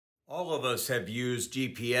All of us have used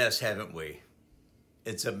GPS, haven't we?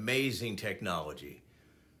 It's amazing technology.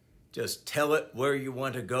 Just tell it where you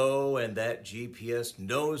want to go and that GPS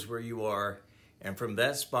knows where you are, and from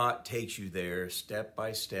that spot takes you there step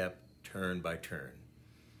by step, turn by turn.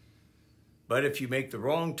 But if you make the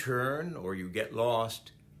wrong turn or you get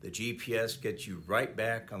lost, the GPS gets you right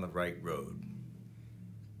back on the right road.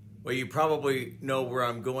 Well, you probably know where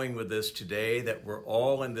I'm going with this today, that we're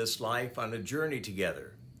all in this life on a journey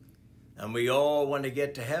together. And we all want to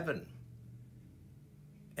get to heaven.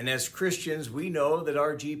 And as Christians, we know that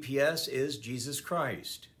our GPS is Jesus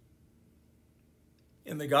Christ.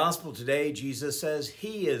 In the gospel today, Jesus says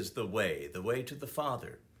he is the way to the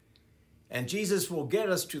Father. And Jesus will get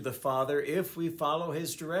us to the Father if we follow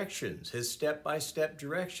his directions, his step-by-step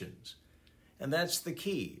directions. And that's the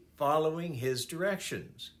key, following his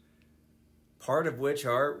directions, part of which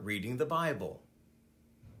are reading the Bible,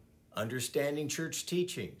 understanding church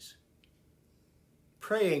teachings,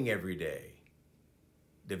 praying every day,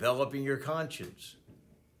 developing your conscience,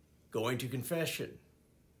 going to confession.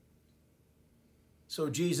 So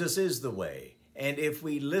Jesus is the way, and if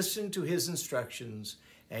we listen to his instructions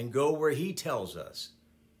and go where he tells us,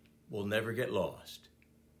 we'll never get lost.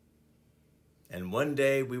 And one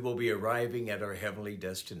day we will be arriving at our heavenly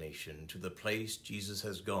destination, to the place Jesus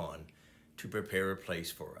has gone to prepare a place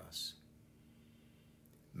for us.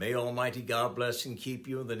 May Almighty God bless and keep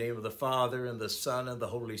you in the name of the Father, and the Son, and the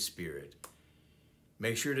Holy Spirit.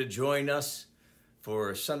 Make sure to join us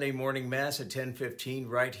for Sunday morning Mass at 10:15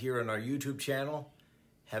 right here on our YouTube channel.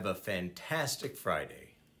 Have a fantastic Friday.